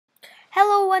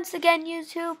Hello once again,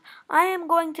 YouTube. I am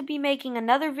going to be making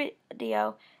another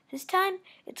video. This time,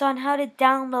 it's on how to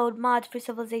download mods for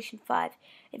Civilization 5.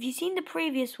 If you've seen the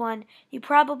previous one, you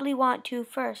probably want to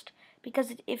first,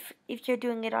 because if you're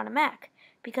doing it on a Mac,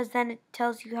 because then it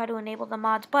tells you how to enable the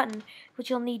mods button, which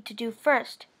you'll need to do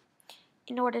first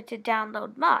in order to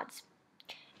download mods.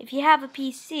 If you have a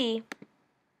PC,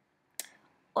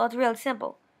 well, it's really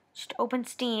simple. Just open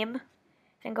Steam,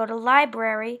 then go to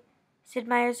Library, Sid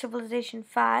Meier's Civilization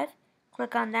 5,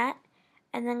 click on that,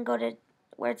 and then go to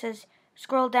where it says,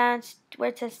 scroll down where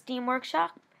it says Steam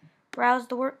Workshop, browse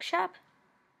the workshop,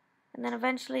 and then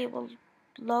eventually it will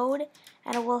load,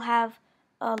 and it will have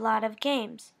a lot of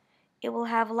games. It will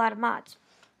have a lot of mods.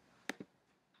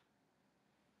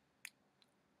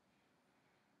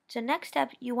 So next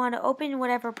step, you want to open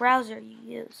whatever browser you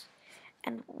use.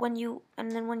 And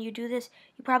then when you do this,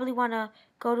 you probably want to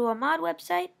go to a mod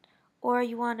website, or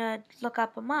you want to look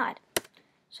up a mod.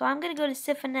 So I'm going to go to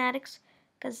Civ Fanatics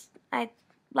because I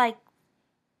like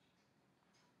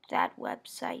that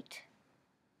website.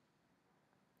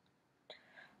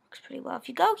 Works pretty well. If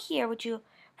you go here, which you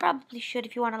probably should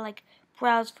if you want to like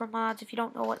browse for mods, if you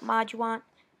don't know what mod you want,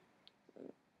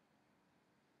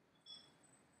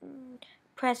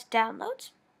 press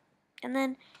downloads, and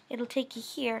then it'll take you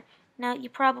here. Now you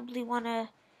probably want to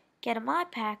get a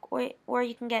mod pack, or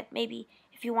you can get, maybe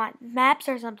if you want maps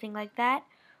or something like that,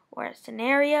 or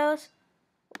scenarios,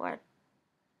 or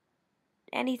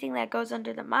anything that goes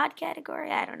under the mod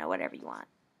category. I don't know, whatever you want.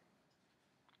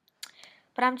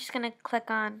 But I'm just going to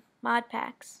click on mod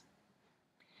packs,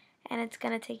 and it's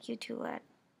going to take you to a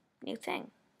new thing.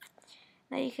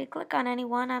 Now you could click on any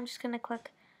one. I'm just going to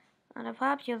click on a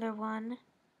popular one.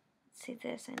 Let's see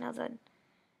this. I know the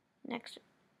next,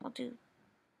 I'll do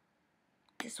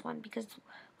this one, because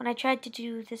when I tried to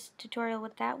do this tutorial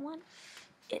with that one,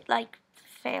 it like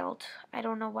failed. I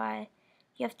don't know why.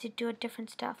 You have to do a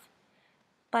different stuff.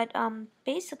 But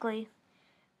basically,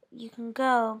 you can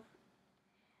go,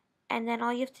 and then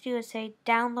all you have to do is say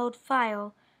download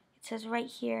file. It says right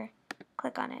here.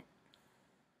 Click on it,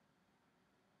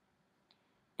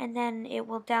 and then it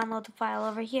will download the file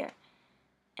over here,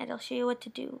 and it'll show you what to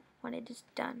do when it is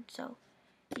done. So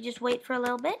you just wait for a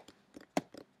little bit.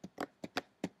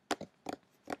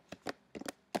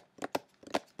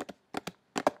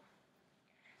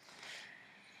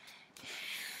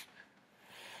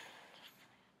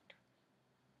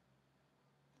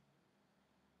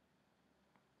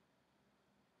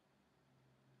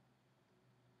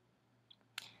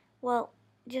 Well,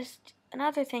 just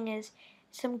another thing is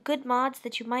some good mods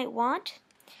that you might want.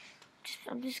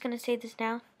 I'm just gonna say this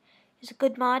now. It's a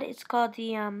good mod. It's called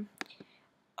the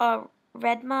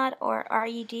Red mod, or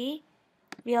RED,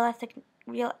 Real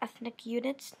Ethnic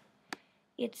Units.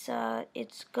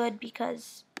 It's good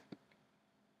because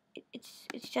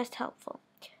it's just helpful.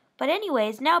 But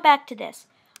anyways, now back to this.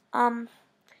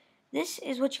 This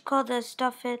is what you call the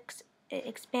StuffX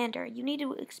expander. You need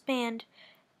to expand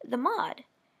the mod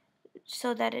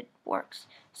so that it works.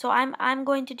 So I'm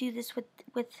going to do this with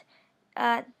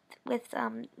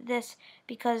this,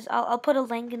 because I'll put a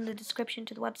link in the description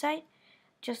to the website.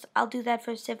 I'll do that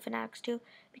for Civ Fanatics too,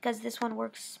 because this one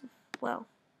works well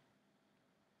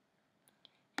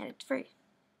and it's free.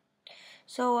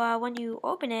 So when you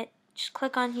open it, just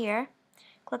click on here,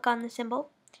 click on the symbol,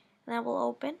 and that will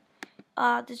open.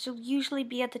 This will usually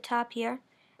be at the top here.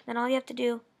 Then all you have to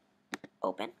do,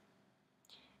 open.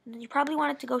 And then you probably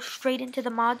want it to go straight into the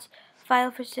mods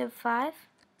file for Civ 5.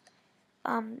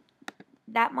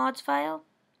 That mods file.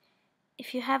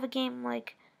 If you have a game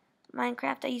like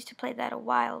Minecraft, I used to play that a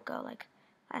while ago, like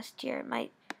last year. It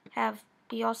might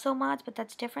be also mods, but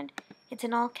that's different. It's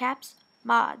in all caps,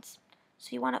 mods. So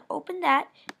you want to open that,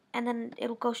 and then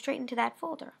it'll go straight into that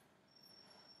folder.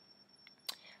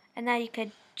 And now you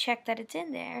could check that it's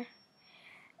in there.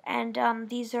 And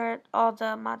these are all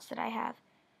the mods that I have.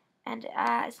 And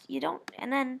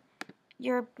and then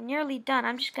you're nearly done.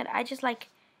 I just like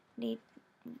need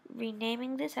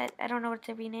renaming this. I don't know what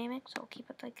to rename it, so I'll keep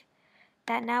it like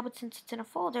that now, but since it's in a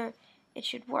folder, it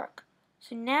should work.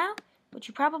 So now, what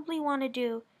you probably want to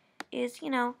do is, see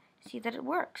that it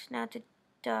works. Now to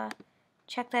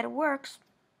check that it works,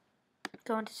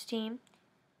 go into Steam,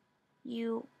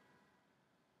 you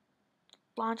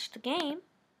launch the game,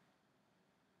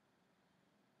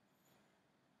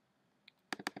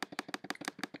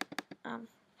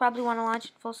 probably want to launch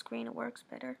it full screen. It works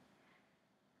better.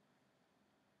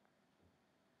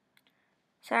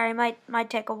 Sorry, might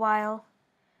take a while.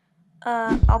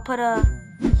 I'll put a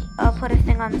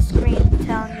thing on the screen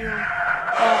telling you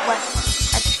what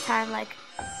at this time, like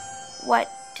what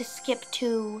to skip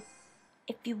to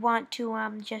if you want to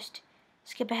just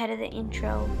skip ahead of the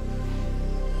intro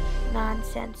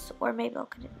nonsense, or maybe I'll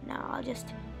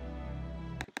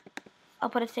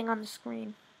put a thing on the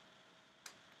screen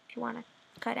if you want to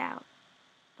cut out,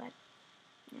 but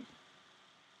yeah.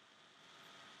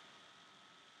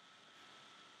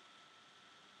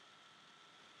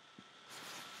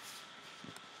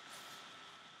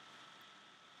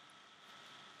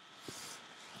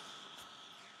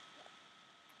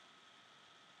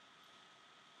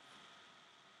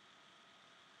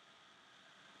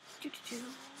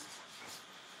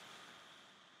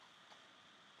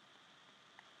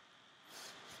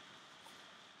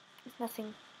 There's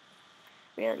nothing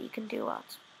really you can do while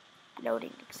it's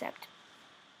loading except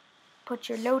put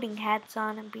your loading hats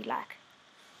on and be like,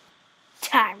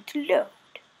 time to load.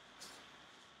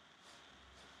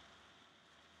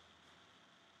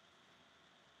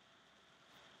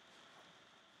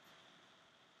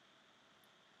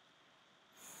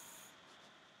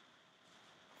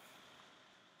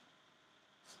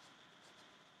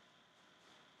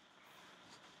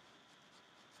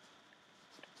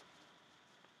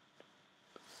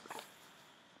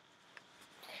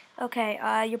 Okay,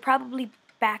 you're probably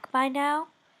back by now.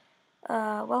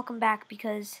 Welcome back,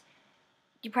 because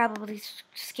you probably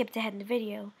skipped ahead in the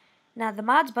video. Now the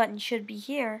mods button should be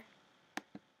here.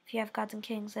 If you have Gods and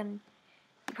Kings, then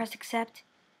you press accept,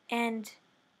 and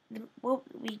the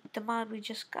mod we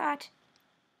just got,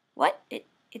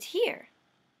 it's here.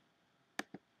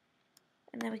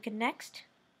 And then we can next.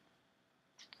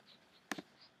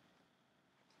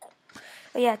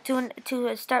 Oh yeah,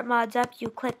 to start mods up, you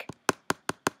click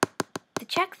the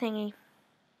check thingy.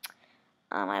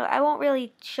 I won't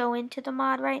really show into the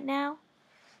mod right now.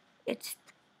 It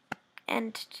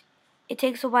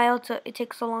takes a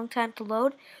long time to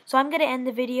load. So I'm gonna end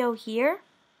the video here.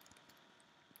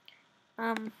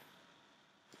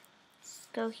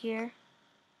 Go here.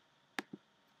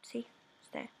 See, it's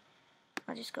there.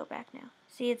 I'll just go back now.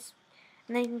 See, and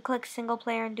then you can click single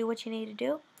player and do what you need to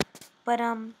do. But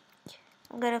I'm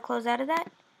gonna close out of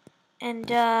that, and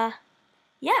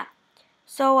yeah.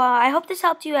 So I hope this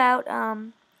helped you out.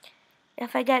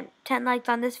 If I get 10 likes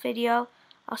on this video,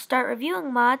 I'll start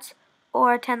reviewing mods,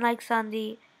 or 10 likes on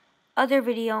the other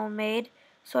video I made.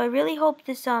 So I really hope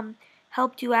this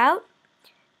helped you out,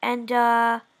 and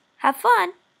have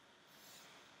fun.